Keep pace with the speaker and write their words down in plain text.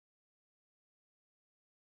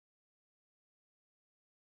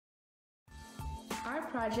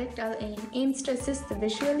project Al-Ain aims to assist the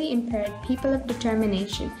visually impaired people of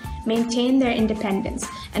determination maintain their independence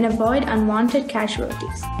and avoid unwanted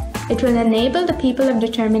casualties. It will enable the people of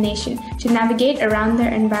determination to navigate around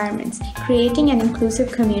their environments, creating an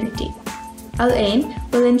inclusive community. Al-Ain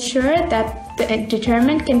will ensure that the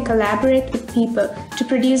determined can collaborate with people to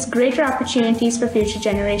produce greater opportunities for future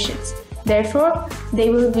generations. Therefore, they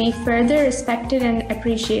will be further respected and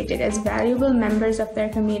appreciated as valuable members of their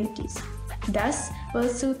communities. Thus, well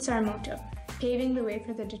suits our motto, paving the way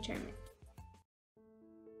for the determined.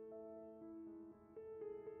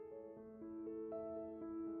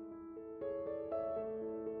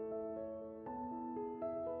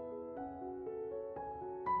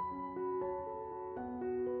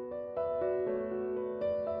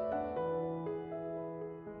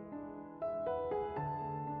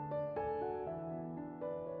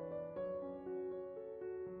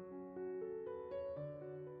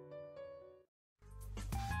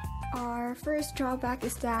 Our first drawback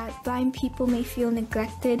is that blind people may feel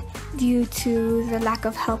neglected due to the lack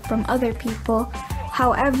of help from other people.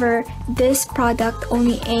 However, this product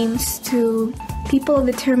only aims to people of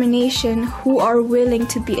determination who are willing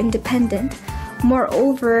to be independent.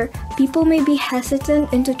 Moreover, people may be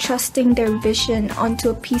hesitant into trusting their vision onto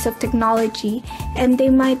a piece of technology, and they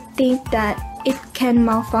might think that it can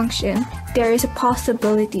malfunction. There is a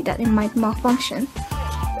possibility that it might malfunction.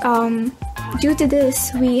 Due to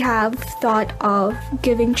this, we have thought of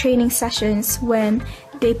giving training sessions when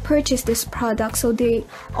they purchase this product, so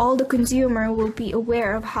all the consumer will be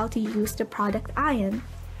aware of how to use the product IDEATION.